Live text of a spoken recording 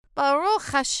Baruch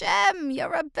Hashem,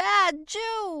 you're a bad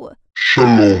Jew.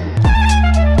 Shalom.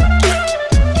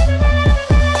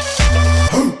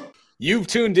 You've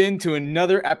tuned in to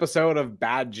another episode of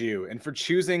Bad Jew, and for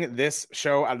choosing this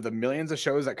show out of the millions of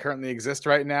shows that currently exist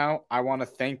right now, I want to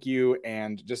thank you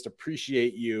and just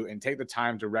appreciate you and take the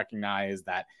time to recognize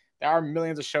that there are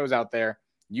millions of shows out there.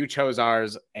 You chose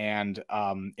ours, and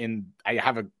I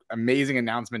have an amazing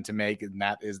announcement to make, and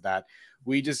that is that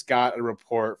we just got a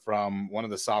report from one of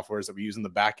the softwares that we use in the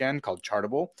back end called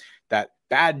Chartable that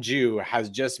Bad Jew has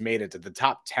just made it to the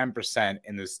top 10%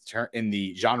 in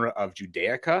the genre of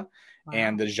Judaica. Wow.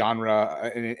 And the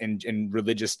genre in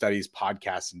religious studies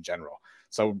podcasts in general.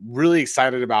 So really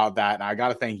excited about that. And I got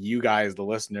to thank you guys, the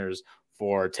listeners,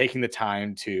 for taking the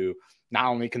time to not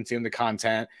only consume the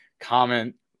content,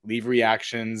 comment, leave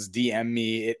reactions, DM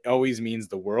me. It always means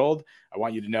the world. I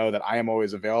want you to know that I am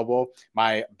always available.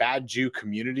 My Bad Jew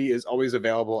community is always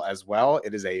available as well.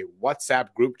 It is a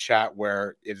WhatsApp group chat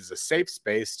where it is a safe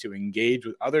space to engage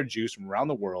with other Jews from around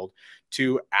the world,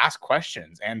 to ask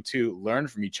questions and to learn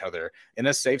from each other in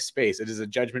a safe space. It is a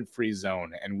judgment-free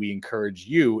zone, and we encourage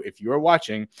you, if you are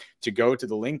watching, to go to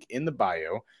the link in the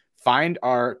bio, find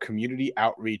our community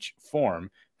outreach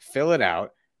form, fill it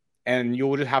out, and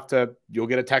you'll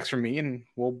get a text from me and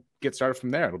we'll get started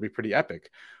from there. It'll be pretty epic.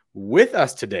 With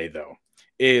us today, though,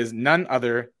 is none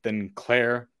other than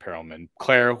Claire Perelman.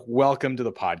 Claire, welcome to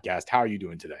the podcast. How are you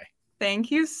doing today? Thank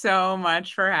you so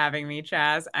much for having me,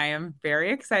 Chaz. I am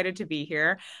very excited to be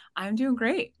here. I'm doing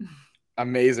great.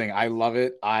 Amazing. I love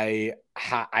it.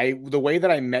 The way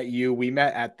that I met you, we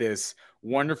met at this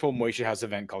wonderful Moishe House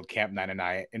event called Camp 9 and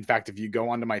I. In fact, if you go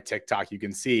onto my TikTok, you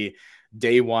can see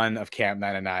day one of Camp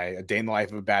 9 and I, A Day in the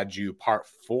Life of a Bad Jew, part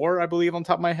 4, I believe, on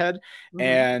top of my head. Mm-hmm.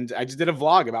 And I just did a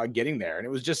vlog about getting there. And it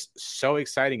was just so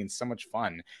exciting and so much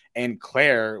fun. And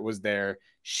Claire was there.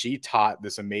 She taught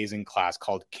this amazing class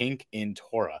called Kink in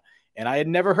Torah. And I had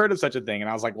never heard of such a thing. And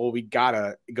I was like, well, we got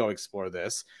to go explore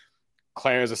this.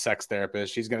 Claire is a sex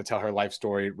therapist. She's going to tell her life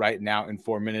story right now in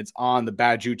 4 minutes on the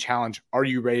Bad Jew Challenge. Are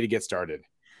you ready to get started?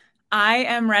 I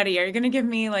am ready. Are you going to give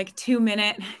me like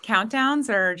 2-minute countdowns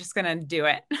or just going to do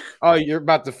it? Oh, you're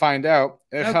about to find out.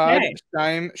 Okay.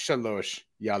 Echad, shalosh,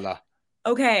 yalla.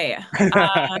 Okay.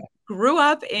 Grew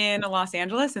up in Los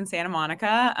Angeles and Santa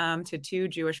Monica to 2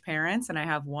 Jewish parents, and I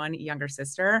have 1 younger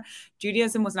sister.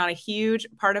 Judaism was not a huge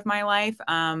part of my life,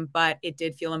 but it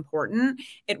did feel important.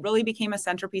 It really became a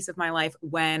centerpiece of my life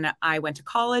when I went to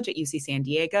college at UC San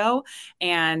Diego,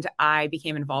 and I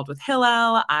became involved with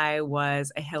Hillel. I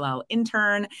was a Hillel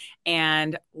intern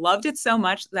and loved it so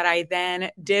much that I then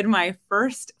did my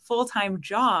first full-time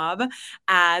job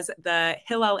as the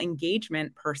Hillel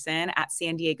engagement person at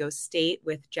San Diego State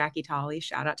with Jackie Tolley.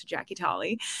 Shout out to Jackie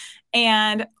Tolley.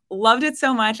 And loved it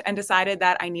so much and decided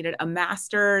that I needed a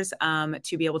master's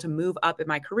to be able to move up in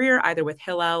my career, either with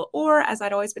Hillel or, as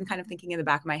I'd always been kind of thinking in the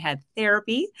back of my head,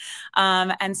 therapy.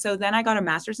 And so then I got a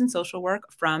master's in social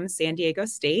work from San Diego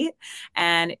State.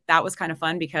 And that was kind of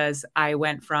fun because I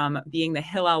went from being the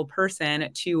Hillel person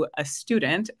to a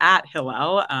student at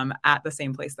Hillel at the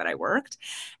same place that I worked.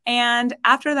 And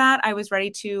after that, I was ready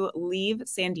to leave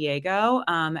San Diego,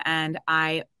 and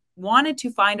I wanted to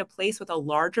find a place with a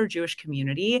larger Jewish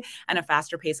community and a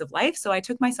faster pace of life. So I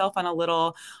took myself on a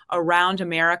little around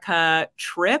America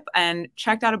trip and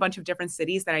checked out a bunch of different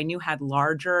cities that I knew had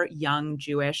larger young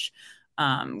Jewish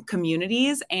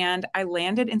communities. And I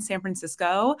landed in San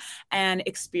Francisco and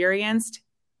experienced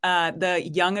the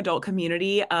young adult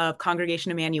community of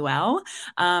Congregation Emmanuel,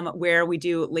 where we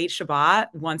do late Shabbat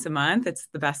once a month. It's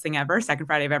the best thing ever, second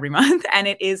Friday of every month. And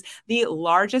it is the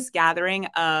largest gathering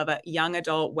of young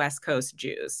adult West Coast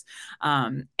Jews.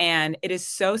 And it is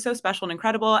so, so special and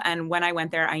incredible. And when I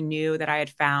went there, I knew that I had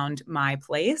found my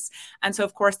place. And so,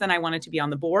 of course, then I wanted to be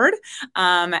on the board.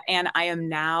 And I am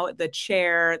now the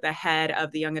chair, the head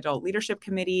of the Young Adult Leadership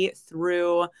Committee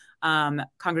through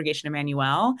Congregation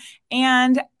Emmanuel.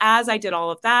 And as I did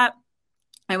all of that,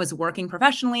 I was working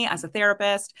professionally as a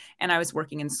therapist and I was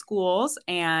working in schools.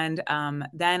 And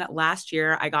then last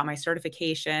year I got my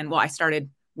certification. Well, I started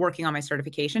working on my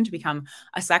certification to become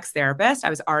a sex therapist.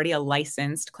 I was already a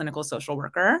licensed clinical social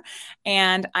worker,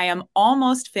 and I am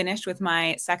almost finished with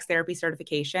my sex therapy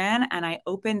certification. And I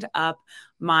opened up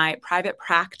my private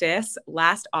practice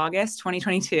last August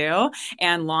 2022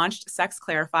 and launched Sex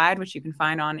Clarified, which you can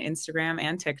find on Instagram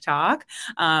and TikTok,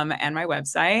 and my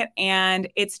website. And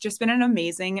it's just been an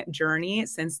amazing journey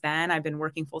since then. I've been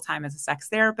working full-time as a sex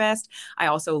therapist. I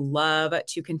also love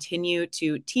to continue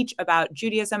to teach about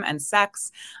Judaism and sex,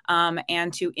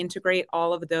 and to integrate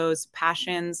all of those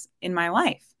passions in my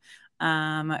life.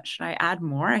 Should I add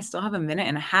more? I still have a minute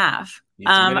and a half. It's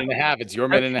a minute and a half. It's your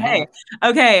minute and a half.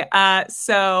 Okay.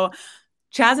 So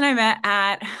Chaz and I met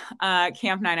at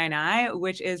Camp 999,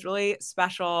 which is really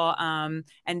special and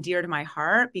dear to my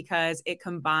heart because it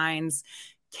combines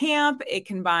camp, it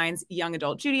combines young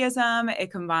adult Judaism,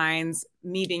 it combines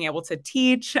me being able to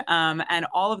teach, and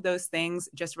all of those things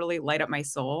just really light up my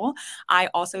soul. I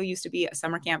also used to be a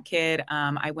summer camp kid.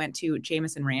 I went to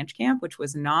Jameson Ranch Camp, which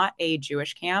was not a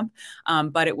Jewish camp,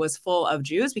 but it was full of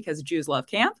Jews because Jews love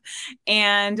camp.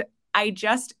 And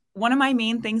one of my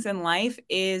main things in life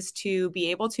is to be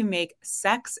able to make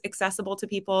sex accessible to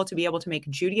people, to be able to make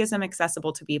Judaism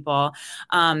accessible to people.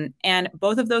 And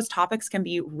both of those topics can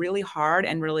be really hard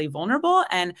and really vulnerable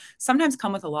and sometimes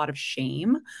come with a lot of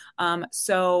shame.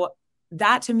 So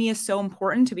that to me is so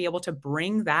important to be able to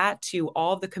bring that to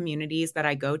all of the communities that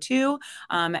I go to.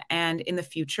 And in the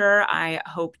future, I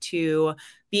hope to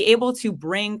be able to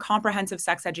bring comprehensive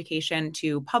sex education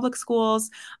to public schools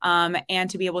and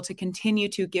to be able to continue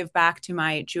to give back to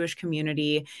my Jewish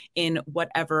community in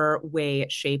whatever way,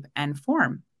 shape, and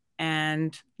form.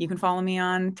 And you can follow me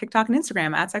on TikTok and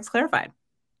Instagram at Sex Clarified.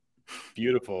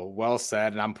 Beautiful. Well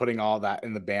said. And I'm putting all that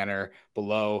in the banner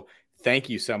below. Thank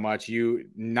you so much. You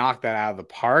knocked that out of the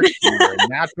park. You were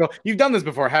natural. You've done this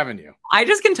before, haven't you? I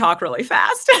just can talk really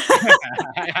fast.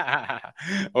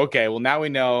 Okay. Well, now we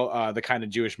know the kind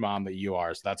of Jewish mom that you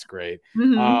are. So that's great.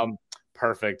 Mm-hmm.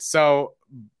 Perfect. So,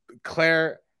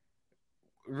 Claire,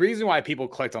 reason why people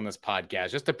clicked on this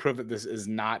podcast, just to prove that this is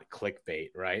not clickbait,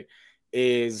 right,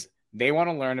 is they want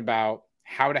to learn about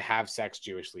how to have sex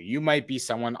Jewishly. You might be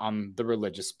someone on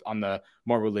the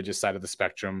more religious side of the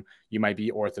spectrum. You might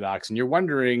be Orthodox, and you're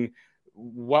wondering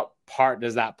what part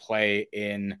does that play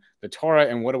in the Torah,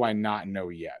 and what do I not know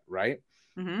yet, right?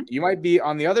 Mm-hmm. You might be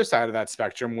on the other side of that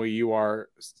spectrum where you are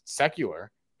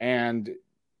secular, and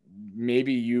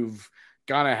maybe you've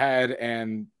gone ahead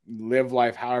and lived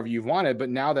life however you've wanted, but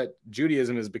now that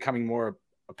Judaism is becoming more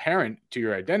apparent to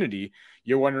your identity,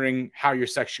 you're wondering how your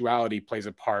sexuality plays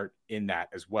a part in that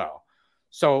as well.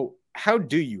 So how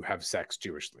do you have sex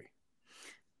Jewishly?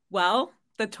 Well,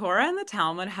 the Torah and the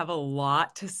Talmud have a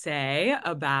lot to say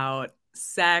about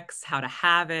sex, how to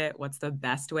have it, what's the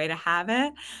best way to have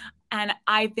it. And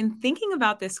I've been thinking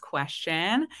about this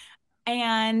question,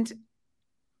 and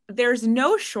there's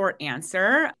no short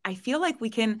answer. I feel like we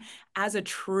can, as a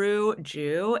true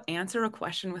Jew, answer a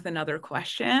question with another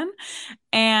question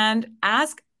and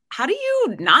ask, how do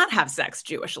you not have sex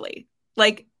Jewishly?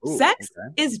 Like, sex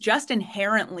is just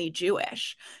inherently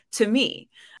Jewish to me.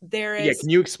 Yeah, can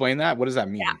you explain that? What does that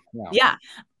mean? Yeah.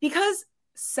 Because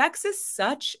sex is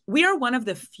we are one of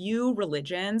the few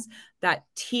religions that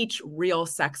teach real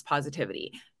sex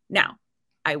positivity. Now,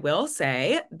 I will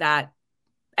say that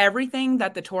everything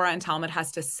that the Torah and Talmud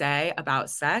has to say about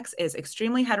sex is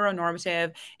extremely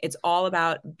heteronormative. It's all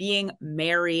about being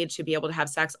married to be able to have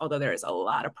sex, although there is a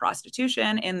lot of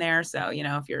prostitution in there. So,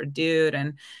 if you're a dude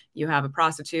and you have a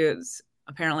prostitute,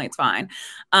 apparently it's fine.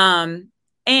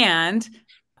 And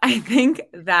I think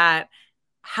that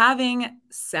having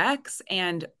sex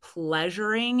and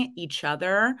pleasuring each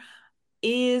other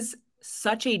is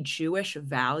such a Jewish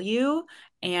value.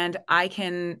 And I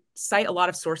can cite a lot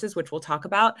of sources, which we'll talk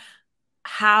about,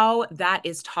 how that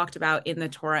is talked about in the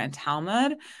Torah and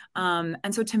Talmud. And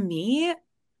so to me,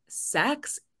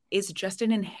 sex is just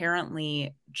an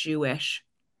inherently Jewish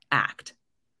act.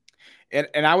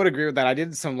 And I would agree with that. I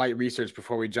did some light research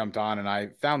before we jumped on, and I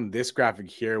found this graphic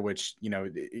here, which,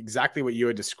 exactly what you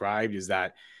had described is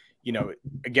that,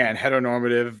 again,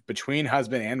 heteronormative between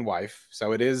husband and wife.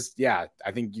 So it is,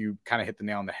 I think you kind of hit the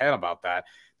nail on the head about that.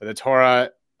 But the Torah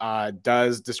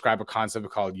does describe a concept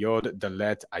called Yod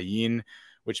Dalet Ayin,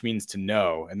 which means to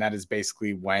know. And that is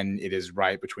basically when it is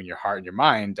right between your heart and your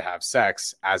mind to have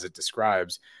sex, as it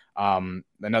describes.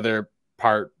 Another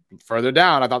part further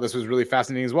down, I thought this was really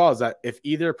fascinating as well, is that if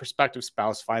either prospective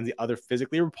spouse finds the other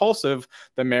physically repulsive,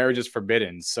 the marriage is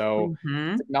forbidden. So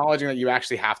it's acknowledging that you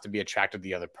actually have to be attracted to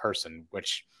the other person,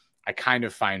 which I kind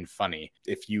of find funny.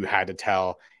 If you had to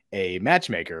tell a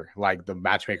matchmaker, like the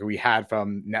matchmaker we had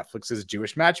from Netflix's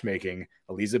Jewish matchmaking,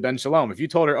 Eliza Ben Shalom, if you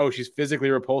told her, oh, she's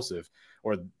physically repulsive,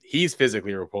 or he's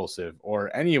physically repulsive,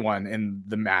 or anyone in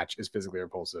the match is physically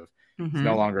repulsive, it's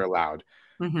no longer allowed.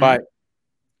 But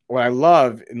what I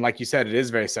love, and like you said, it is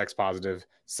very sex positive.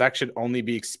 Sex should only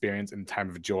be experienced in a time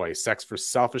of joy. Sex for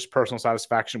selfish personal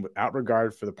satisfaction without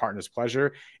regard for the partner's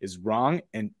pleasure is wrong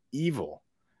and evil.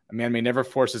 A man may never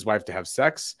force his wife to have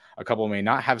sex. A couple may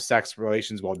not have sex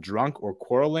relations while drunk or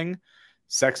quarreling.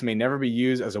 Sex may never be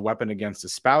used as a weapon against a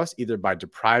spouse, either by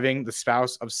depriving the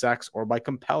spouse of sex or by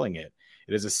compelling it.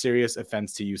 It is a serious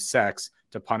offense to use sex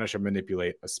to punish or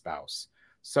manipulate a spouse.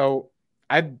 So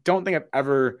I don't think I've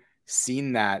ever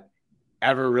seen that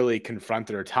ever really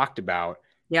confronted or talked about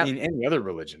in any other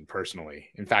religion, personally.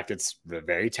 In fact, it's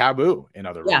very taboo in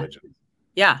other religions.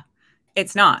 Yeah,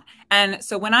 it's not. And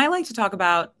so when I like to talk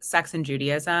about sex in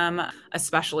Judaism,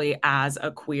 especially as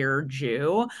a queer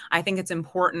Jew, I think it's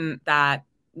important that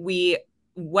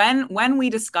when we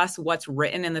discuss what's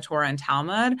written in the Torah and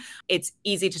Talmud, it's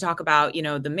easy to talk about,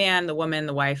 the man, the woman,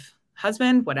 the wife,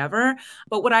 husband, whatever.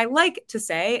 But what I like to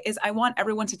say is I want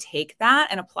everyone to take that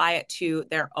and apply it to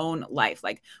their own life,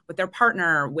 like with their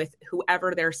partner, with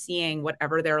whoever they're seeing,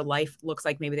 whatever their life looks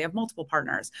like. Maybe they have multiple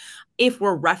partners. If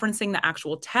we're referencing the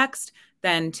actual text,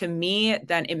 then to me,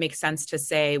 then it makes sense to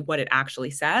say what it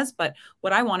actually says. But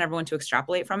what I want everyone to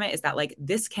extrapolate from it is that like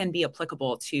this can be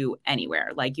applicable to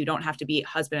anywhere. Like you don't have to be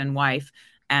husband and wife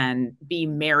and be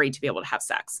married to be able to have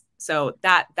sex. So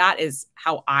that is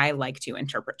how I like to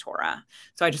interpret Torah.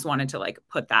 So I just wanted to like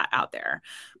put that out there.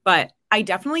 But I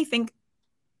definitely think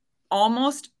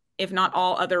almost, if not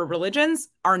all other religions,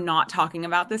 are not talking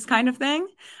about this kind of thing.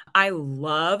 I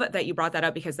love that you brought that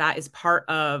up because that is part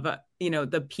of,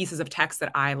 the pieces of text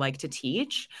that I like to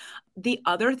teach. The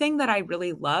other thing that I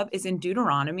really love is in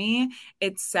Deuteronomy,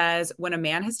 it says, when a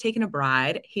man has taken a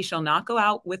bride, he shall not go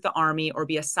out with the army or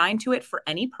be assigned to it for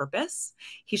any purpose.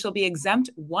 He shall be exempt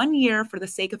 1 year for the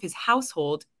sake of his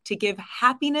household to give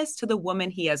happiness to the woman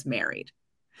he has married.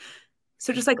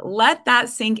 So just like let that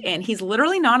sink in. He's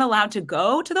literally not allowed to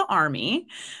go to the army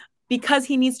because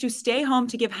he needs to stay home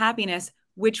to give happiness,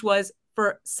 which was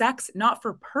for sex, not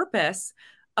for purpose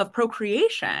of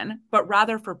procreation, but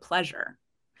rather for pleasure.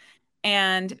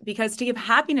 And because to give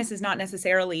happiness is not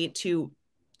necessarily to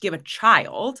give a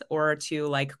child or to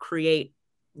like create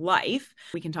life.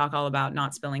 We can talk all about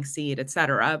not spilling seed,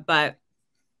 etc. But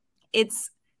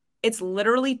it's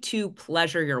literally to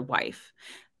pleasure your wife.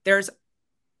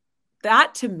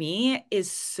 That to me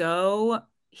is so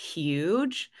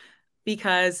huge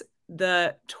because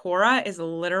the Torah is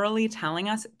literally telling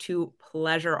us to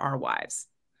pleasure our wives.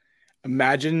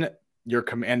 Imagine your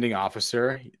commanding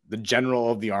officer, the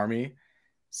general of the army,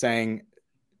 saying,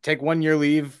 take 1 year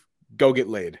leave, go get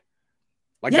laid.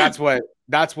 Like that's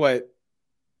what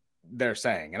they're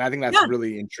saying. And I think that's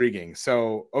really intriguing.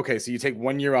 So, okay, so you take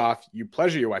 1 year off, you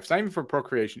pleasure your wife. It's not even for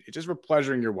procreation. It's just for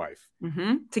pleasuring your wife.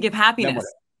 To give happiness.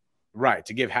 Right,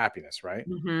 to give happiness, right?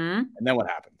 And then what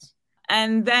happens?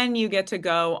 And then you get to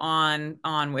go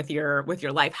on with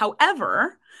your life.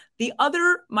 However,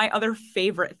 my other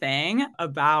favorite thing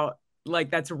about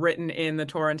like that's written in the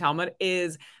Torah and Talmud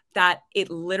is that it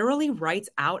literally writes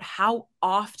out how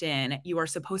often you are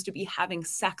supposed to be having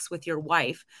sex with your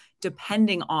wife,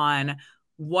 depending on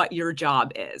what your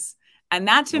job is. And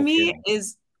that to me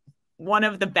is one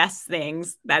of the best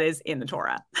things that is in the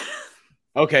Torah.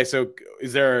 Okay, so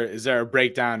is there a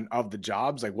breakdown of the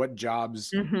jobs? Like what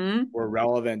jobs were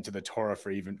relevant to the Torah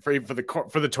for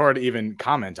the Torah to even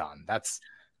comment on? That's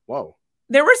whoa.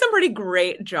 There were some pretty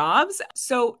great jobs.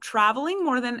 So traveling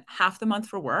more than half the month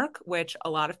for work, which a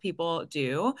lot of people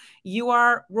do, you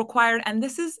are required, and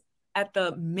this is at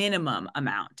the minimum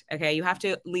amount, okay? You have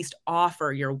to at least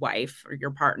offer your wife or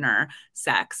your partner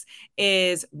sex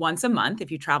is once a month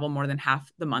if you travel more than half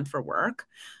the month for work.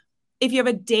 If you have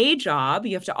a day job,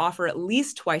 you have to offer at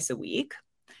least twice a week.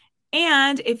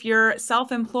 And if you're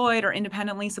self-employed or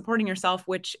independently supporting yourself,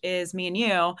 which is me and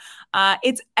you,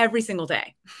 it's every single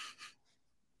day.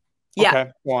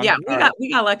 Okay, we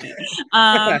got lucky.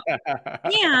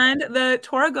 And the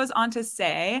Torah goes on to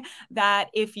say that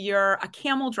if you're a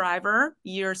camel driver,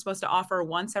 you're supposed to offer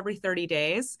once every 30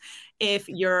 days. If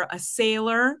you're a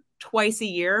sailor, twice a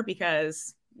year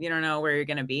because you don't know where you're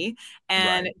going to be,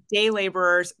 and day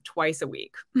laborers twice a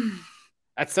week.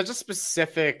 That's such a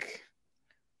specific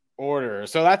order.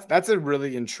 So that's a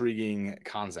really intriguing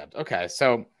concept. Okay,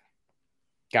 so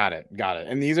got it.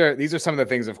 And these are some of the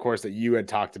things, of course, that you had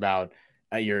talked about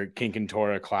at your Kink and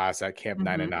Torah class at Camp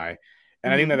 9 and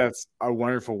I think that's a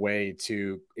wonderful way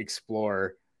to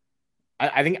explore.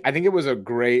 I think it was a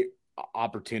great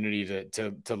opportunity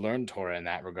to learn Torah in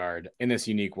that regard in this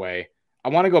unique way. I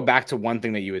want to go back to one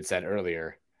thing that you had said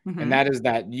earlier, and that is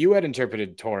that you had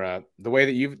interpreted Torah the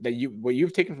way what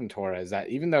you've taken from Torah is that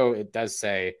even though it does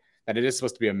say that it is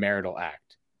supposed to be a marital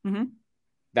act,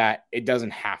 that it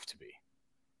doesn't have to be.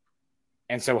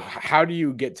 And so how do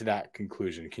you get to that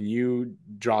conclusion? Can you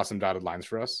draw some dotted lines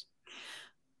for us?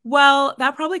 Well,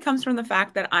 that probably comes from the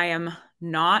fact that I am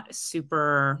not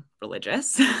super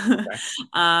religious.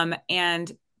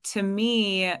 And to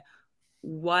me,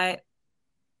 what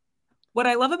What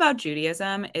I love about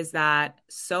Judaism is that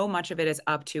so much of it is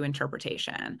up to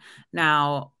interpretation.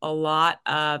 Now, a lot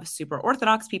of super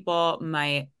Orthodox people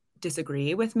might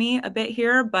disagree with me a bit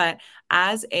here, but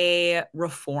as a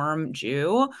Reform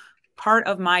Jew, part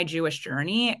of my Jewish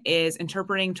journey is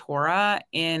interpreting Torah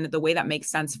in the way that makes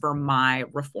sense for my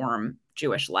Reform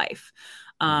Jewish life.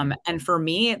 And for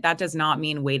me, that does not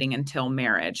mean waiting until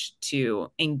marriage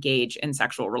to engage in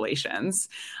sexual relations,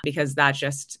 because that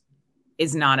just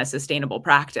is not a sustainable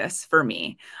practice for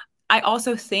me. I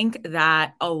also think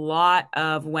that a lot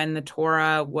of when the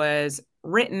Torah was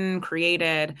written,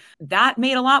 created, that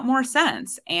made a lot more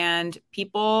sense. And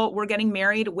people were getting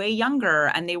married way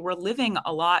younger and they were living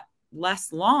a lot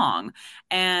less long.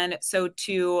 And so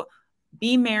to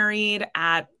be married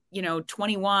at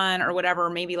 21 or whatever,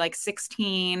 maybe like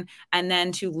 16, and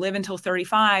then to live until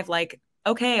 35, like,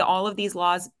 okay, all of these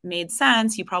laws made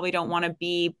sense. You probably don't want to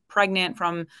be pregnant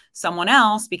from someone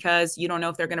else because you don't know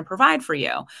if they're going to provide for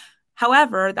you.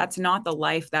 However, that's not the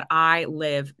life that I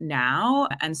live now.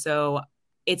 And so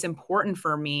it's important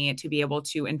for me to be able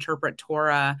to interpret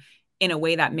Torah in a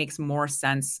way that makes more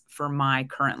sense for my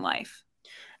current life.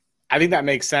 I think that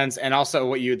makes sense. And also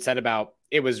what you had said about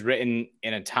it was written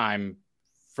in a time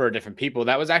for different people,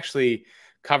 that was actually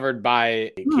covered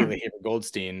by Keila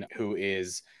Haber-Goldstein, who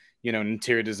is, an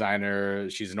interior designer.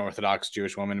 She's an Orthodox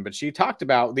Jewish woman, but she talked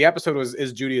about, the episode was,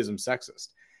 "Is Judaism Sexist?"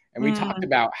 And we talked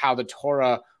about how the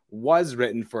Torah was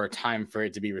written for a time for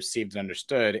it to be received and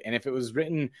understood. And if it was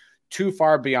written too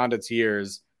far beyond its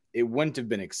years, it wouldn't have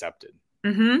been accepted.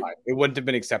 Right? It wouldn't have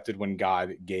been accepted when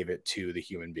God gave it to the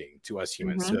human being, to us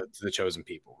humans, to the chosen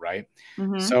people, right?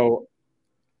 So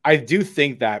I do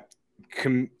think that,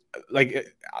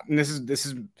 this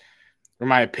is where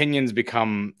my opinions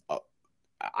become,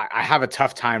 I have a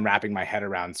tough time wrapping my head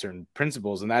around certain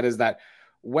principles. And that is that,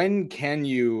 when can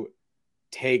you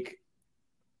take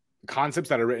concepts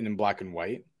that are written in black and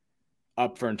white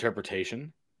up for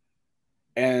interpretation?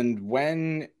 And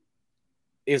when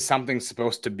is something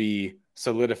supposed to be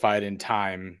solidified in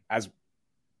time? As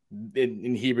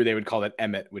in Hebrew, they would call it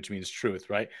emet, which means truth,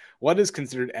 right? What is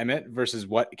considered emet versus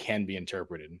what can be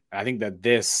interpreted? And I think that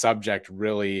this subject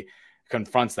really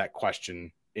confronts that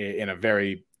question in a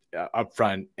very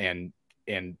upfront and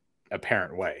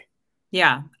apparent way.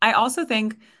 Yeah. I also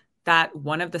think that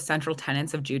one of the central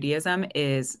tenets of Judaism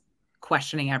is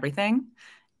questioning everything.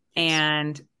 Yes.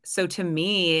 And so to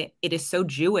me, it is so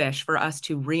Jewish for us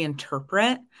to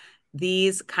reinterpret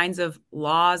these kinds of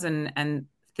laws and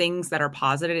things that are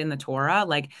posited in the Torah.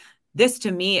 Like, this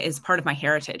to me is part of my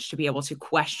heritage, to be able to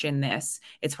question this.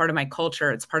 It's part of my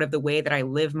culture. It's part of the way that I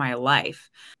live my life.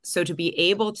 So to be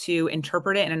able to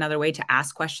interpret it in another way, to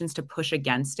ask questions, to push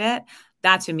against it,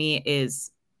 that to me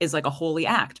is like a holy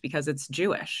act, because it's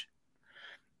Jewish.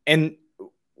 And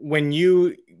when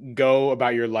you go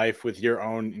about your life with your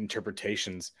own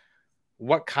interpretations,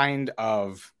 what kind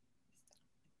of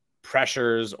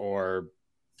pressures or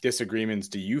disagreements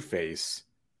do you face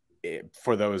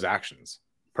for those actions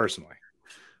personally?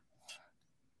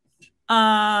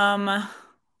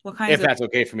 What kinds if that's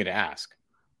okay for me to ask?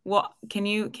 Well, can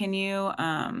you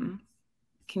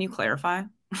clarify?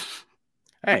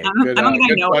 Hey, I don't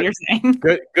think I know what you're saying.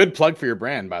 Good plug for your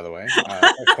brand, by the way.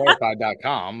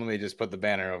 Clarified.com. Let me just put the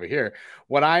banner over here.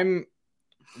 What I'm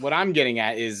getting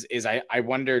at is I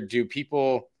wonder, do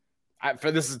people,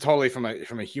 this is totally from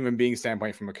a human being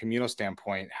standpoint, from a communal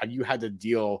standpoint, have you had to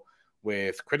deal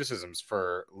with criticisms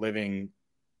for living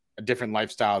a different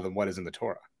lifestyle than what is in the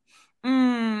Torah?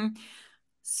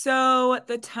 So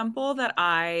the temple that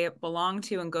I belong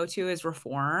to and go to is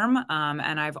Reform.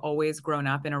 And I've always grown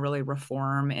up in a really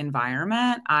Reform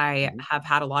environment. I have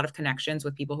had a lot of connections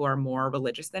with people who are more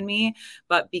religious than me,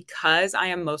 but because I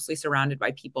am mostly surrounded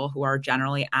by people who are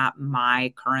generally at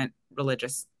my current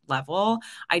religious level,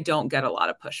 I don't get a lot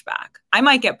of pushback. I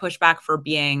might get pushback for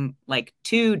being like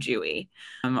too Jewy,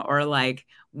 or like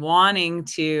wanting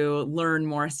to learn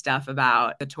more stuff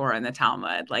about the Torah and the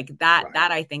Talmud. Like that, right.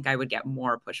 That I think I would get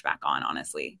more pushback on,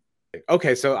 honestly.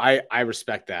 Okay, so I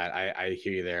respect that. I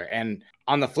hear you there. And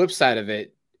on the flip side of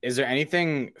it, is there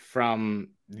anything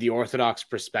from the Orthodox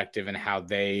perspective and how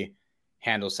they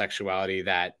handle sexuality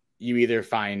that you either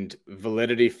find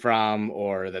validity from,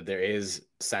 or that there is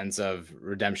a sense of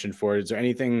redemption for? Is there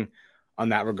anything on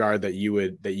that regard that you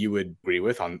would agree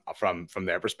with from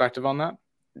their perspective on that?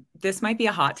 This might be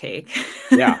a hot take.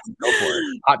 Yeah, go for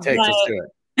it. Hot take, let's do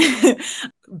it.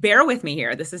 Bear with me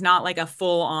here. This is not like a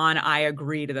full on, I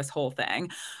agree to this whole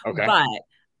thing. Okay. But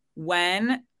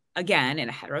when again, in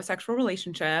a heterosexual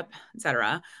relationship,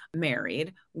 etc.,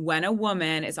 married, when a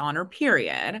woman is on her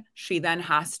period, she then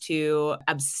has to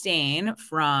abstain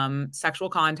from sexual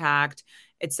contact,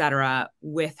 etc.,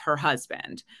 with her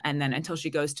husband, and then until she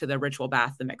goes to the ritual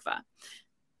bath, the mikveh.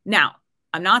 Now,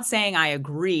 I'm not saying I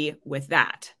agree with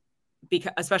that,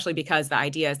 especially because the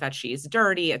idea is that she's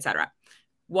dirty, etc.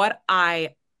 What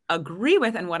I agree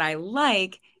with and what I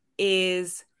like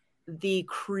is the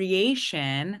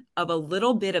creation of a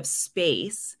little bit of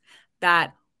space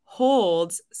that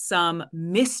holds some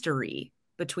mystery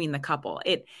between the couple.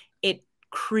 It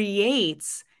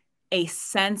creates a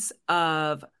sense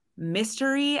of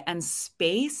mystery and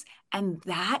space, and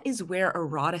that is where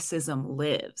eroticism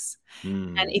lives.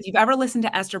 And if you've ever listened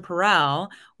to Esther Perel,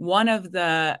 one of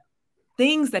the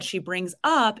things that she brings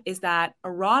up is that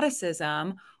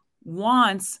eroticism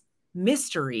wants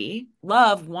mystery,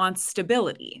 love wants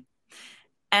stability.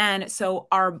 And so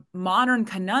our modern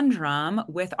conundrum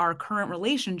with our current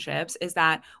relationships is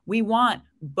that we want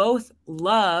both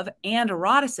love and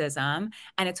eroticism,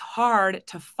 and it's hard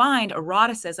to find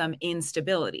eroticism in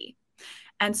stability.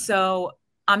 And so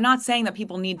I'm not saying that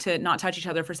people need to not touch each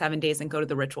other for 7 days and go to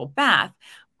the ritual bath,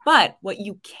 but what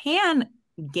you can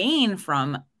gain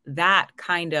from that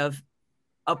kind of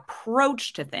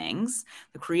approach to things,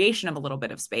 the creation of a little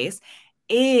bit of space,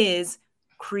 is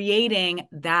creating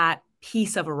that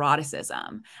piece of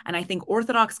eroticism. And I think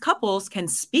Orthodox couples can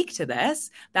speak to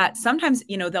this, that sometimes,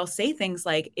 they'll say things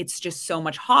like, it's just so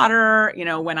much hotter,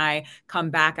 when I come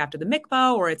back after the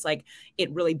mikvah, or it's like,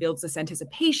 it really builds this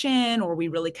anticipation, or we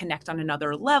really connect on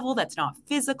another level that's not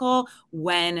physical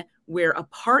when we're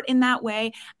apart in that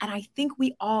way. And I think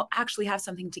we all actually have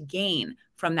something to gain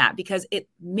from that, because it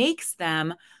makes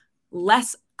them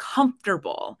less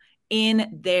comfortable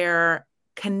in their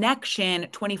connection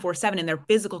 24/7, in their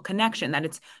physical connection, that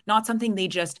it's not something they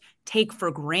just take for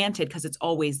granted because it's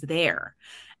always there.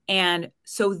 And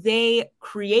so they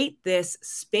create this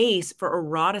space for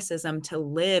eroticism to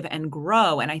live and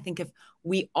grow. And I think if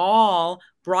we all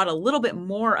brought a little bit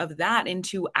more of that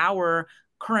into our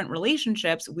current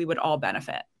relationships, we would all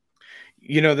benefit.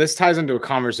 This ties into a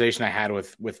conversation I had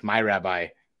with my rabbi,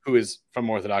 who is from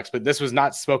Orthodox, but this was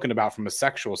not spoken about from a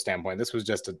sexual standpoint. This was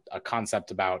just a concept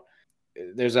about,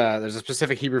 there's a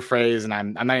specific Hebrew phrase, and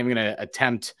I'm not even going to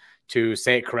attempt to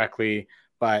say it correctly,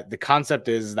 but the concept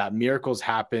is that miracles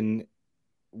happen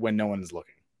when no one's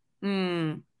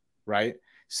looking. Right?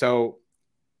 So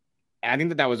I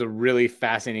think that was a really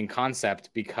fascinating concept,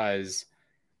 because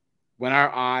when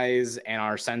our eyes and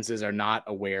our senses are not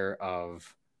aware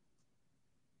of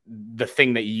the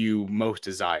thing that you most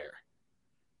desire,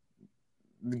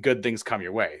 good things come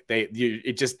your way. That's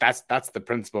the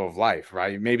principle of life,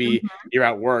 right? Maybe you're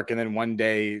at work and then one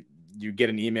day you get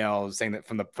an email saying that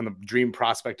from the dream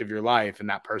prospect of your life, and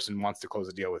that person wants to close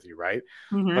a deal with you, right?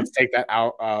 Let's take that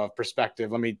out of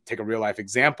perspective. Let me take a real life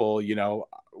example.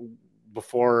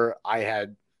 Before I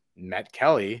had met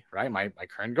Kelly, right, my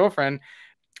current girlfriend,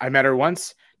 I met her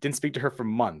once, didn't speak to her for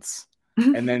months.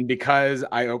 And then because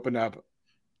I opened up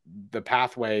the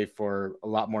pathway for a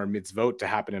lot more mitzvot to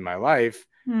happen in my life,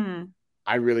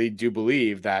 I really do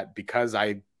believe that because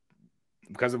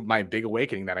of my big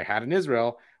awakening that I had in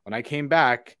Israel, when I came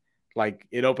back, like,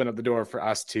 it opened up the door for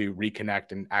us to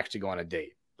reconnect and actually go on a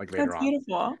date, like, later on. That's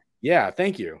beautiful. Yeah,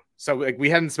 thank you. So, like, we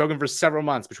hadn't spoken for several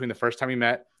months between the first time we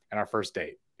met and our first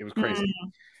date. It was crazy.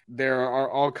 There are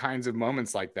all kinds of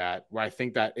moments like that where I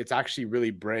think that it's actually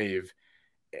really brave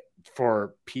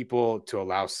for people to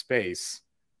allow space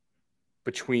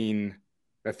between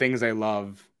the things they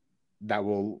love that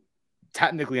will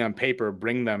technically on paper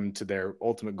bring them to their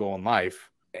ultimate goal in life.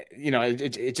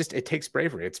 It takes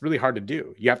bravery. It's really hard to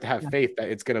do. You have to have faith that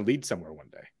it's going to lead somewhere one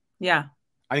day. Yeah.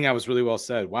 I think that was really well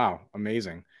said. Wow.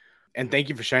 Amazing. And thank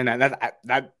you for sharing that.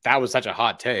 That was such a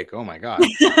hot take. Oh my God.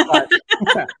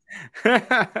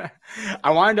 I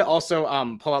wanted to also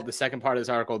pull out the second part of this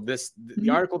article. The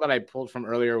article that I pulled from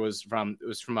earlier was from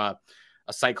a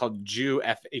site called Jew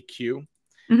FAQ.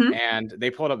 And they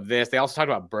pulled up this. They also talked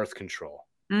about birth control,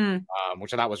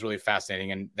 which I thought was really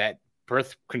fascinating. And that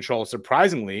birth control,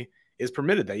 surprisingly, is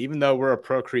permitted. That even though we're a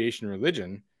procreation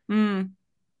religion, we're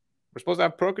supposed to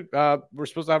have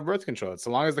birth control.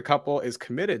 So long as the couple is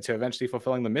committed to eventually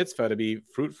fulfilling the mitzvah to be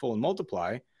fruitful and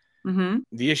multiply.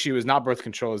 The issue is not birth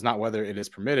control, is not whether it is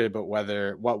permitted, but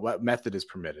whether what method is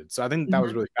permitted. So I think that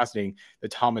was really fascinating. The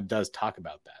Talmud does talk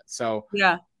about that. So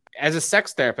yeah. As a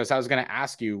sex therapist, I was going to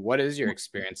ask you, what is your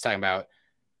experience talking about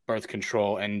birth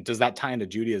control, and does that tie into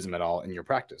Judaism at all in your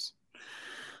practice?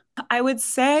 I would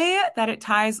say that it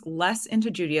ties less into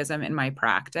Judaism in my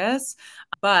practice.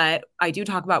 But I do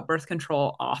talk about birth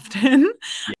control often.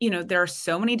 Yeah. There are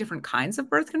so many different kinds of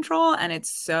birth control, and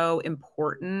it's so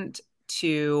important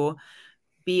to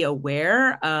be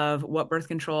aware of what birth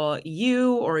control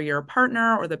you or your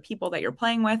partner or the people that you're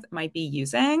playing with might be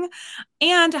using,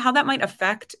 and how that might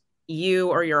affect you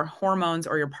or your hormones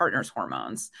or your partner's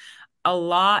hormones. A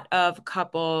lot of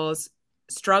couples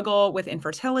struggle with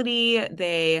infertility.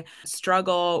 They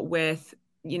struggle with,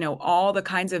 all the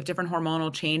kinds of different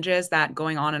hormonal changes that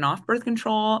going on and off birth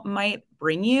control might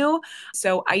bring you.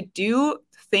 So I do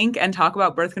think and talk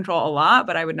about birth control a lot,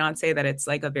 but I would not say that it's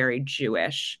like a very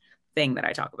Jewish thing that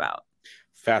I talk about.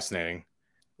 Fascinating.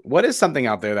 What is something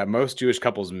out there that most Jewish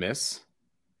couples miss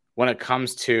when it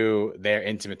comes to their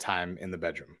intimate time in the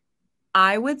bedroom?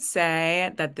 I would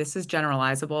say that this is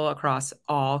generalizable across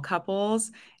all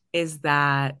couples, is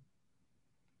that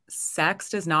sex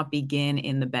does not begin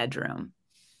in the bedroom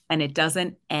and it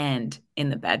doesn't end in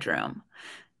the bedroom.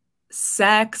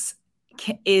 Sex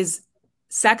is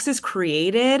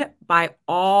created by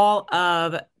all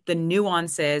of the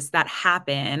nuances that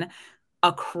happen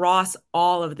across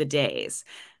all of the days.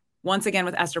 Once again,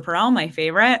 with Esther Perel, my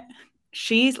favorite,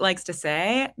 she likes to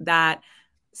say that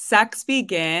sex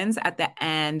begins at the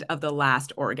end of the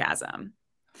last orgasm.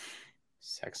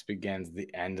 Sex begins at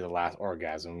the end of the last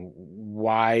orgasm.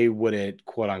 Why would it,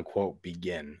 quote unquote,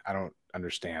 begin? I don't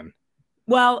understand.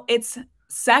 Well,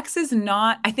 sex is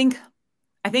not, I think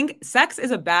sex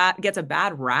gets a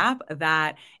bad rap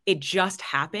that it just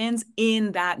happens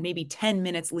in that maybe 10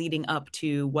 minutes leading up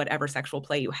to whatever sexual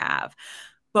play you have.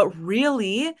 But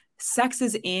really, sex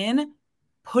is in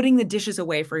putting the dishes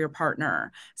away for your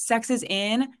partner. Sex is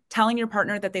in telling your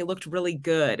partner that they looked really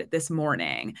good this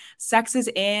morning. Sex is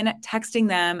in texting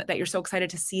them that you're so excited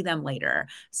to see them later.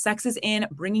 Sex is in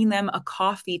bringing them a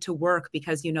coffee to work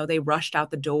because they rushed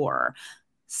out the door.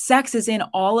 Sex is in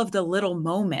all of the little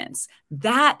moments.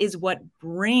 That is what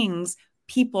brings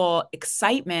people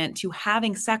excitement to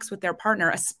having sex with their partner,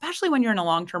 especially when you're in a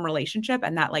long-term relationship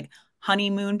and that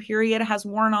honeymoon period has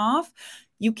worn off.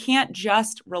 You can't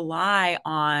just rely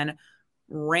on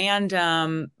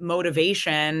random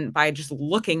motivation by just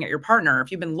looking at your partner. If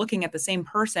you've been looking at the same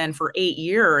person for 8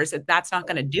 years, that's not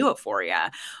going to do it for you.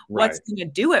 Right. What's going to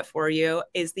do it for you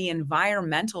is the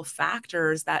environmental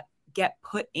factors that get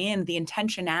put in, the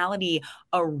intentionality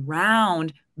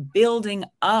around building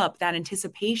up that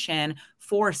anticipation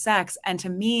for sex. And to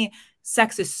me,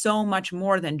 sex is so much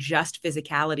more than just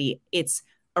physicality. It's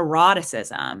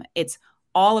eroticism. It's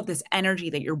all of this energy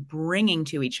that you're bringing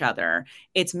to each other.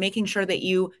 It's making sure that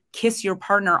you kiss your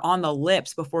partner on the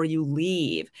lips before you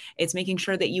leave. It's making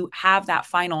sure that you have that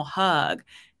final hug.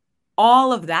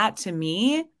 All of that to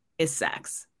me is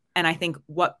sex. And I think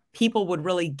what people would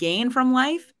really gain from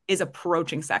life is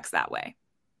approaching sex that way.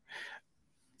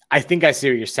 I think I see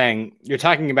what you're saying. You're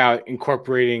talking about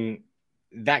incorporating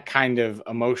that kind of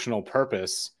emotional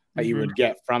purpose that you would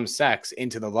get from sex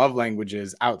into the love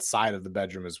languages outside of the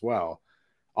bedroom as well.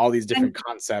 All these different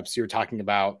concepts you're talking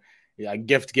about,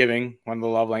 gift giving, one of the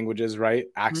love languages, right?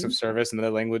 Acts of service, another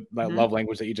language, love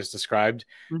language that you just described.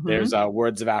 There's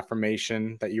words of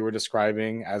affirmation that you were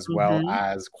describing, as well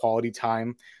as quality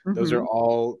time. Those are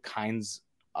all kinds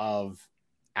of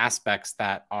aspects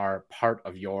that are part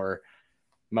of your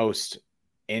most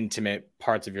intimate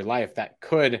parts of your life that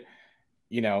could,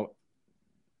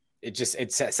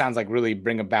 it sounds like really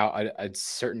bring about a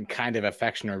certain kind of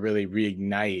affection or really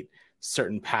reignite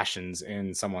certain passions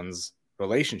in someone's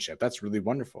relationship. That's really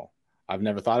wonderful. I've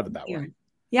never thought of it that way.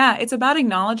 Yeah, it's about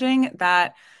acknowledging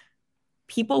that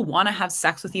people want to have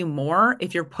sex with you more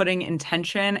if you're putting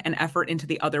intention and effort into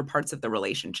the other parts of the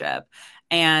relationship.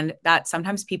 And that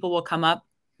sometimes people will come up,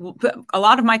 a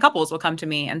lot of my couples will come to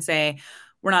me and say,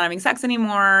 we're not having sex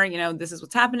anymore. This is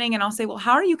what's happening. And I'll say, well,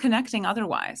 how are you connecting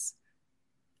otherwise?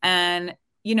 And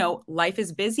life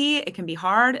is busy. It can be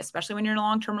hard, especially when you're in a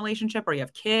long-term relationship or you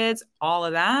have kids, all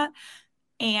of that.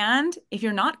 And if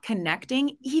you're not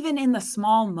connecting, even in the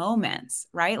small moments,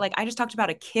 right? Like I just talked about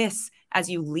a kiss as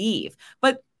you leave.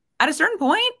 But at a certain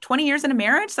point, 20 years in a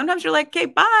marriage, sometimes you're like, okay,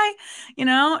 bye,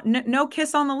 no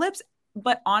kiss on the lips.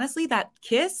 But honestly, that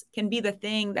kiss can be the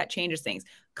thing that changes things.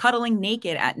 Cuddling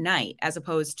naked at night as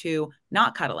opposed to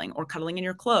not cuddling or cuddling in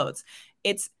your clothes.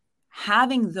 It's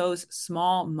having those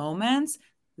small moments.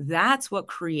 That's what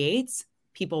creates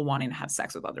people wanting to have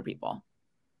sex with other people.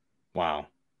 Wow.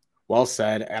 Well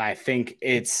said. And I think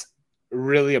it's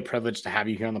really a privilege to have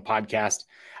you here on the podcast.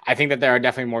 I think that there are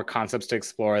definitely more concepts to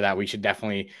explore that we should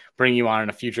definitely bring you on in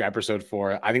a future episode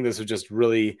for. I think this was just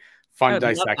really fun to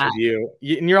dissect with you.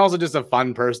 And you're also just a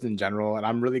fun person in general. And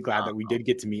I'm really glad that we did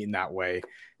get to meet in that way.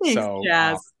 Thanks, so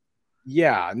Jazz.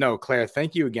 Yeah, no, Claire,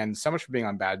 thank you again so much for being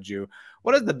on Bad Jew.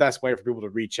 What is the best way for people to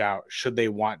reach out should they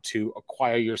want to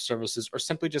acquire your services or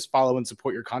simply just follow and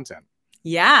support your content?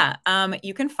 Yeah,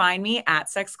 you can find me at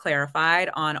Sex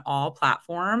Clarified on all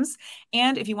platforms.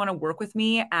 And if you want to work with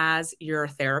me as your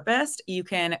therapist, you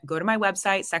can go to my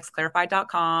website,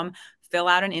 sexclarified.com, fill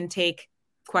out an intake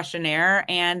questionnaire,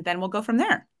 and then we'll go from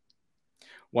there.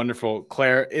 Wonderful.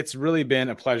 Claire, it's really been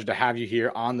a pleasure to have you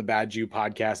here on the Bad Jew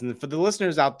podcast. And for the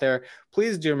listeners out there,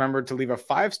 please do remember to leave a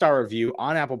 5-star review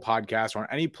on Apple Podcasts or on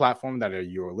any platform that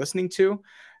you're listening to.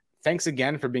 Thanks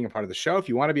again for being a part of the show. If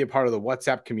you want to be a part of the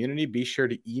WhatsApp community, be sure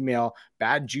to email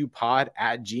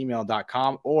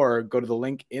badjewpod@gmail.com or go to the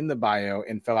link in the bio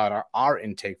and fill out our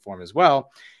intake form as well.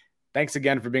 Thanks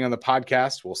again for being on the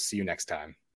podcast. We'll see you next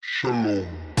time. Shalom.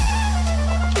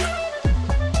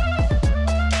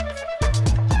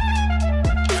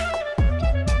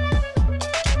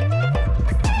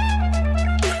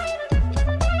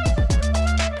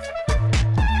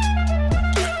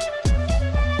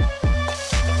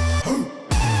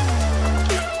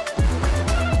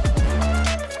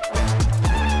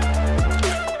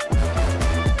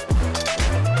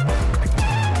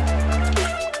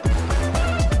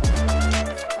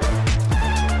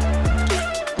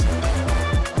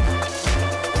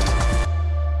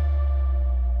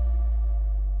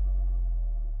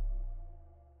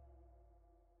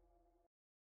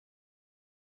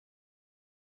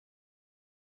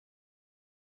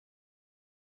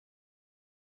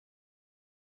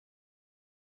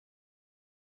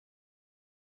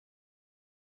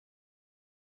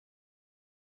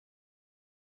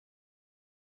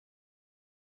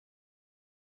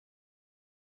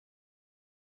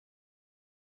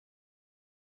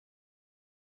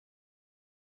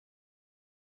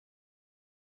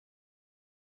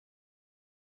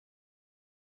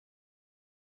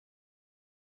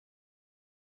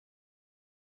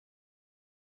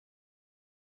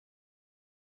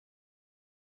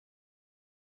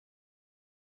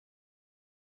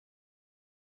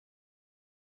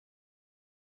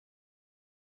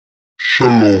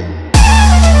 Shalom.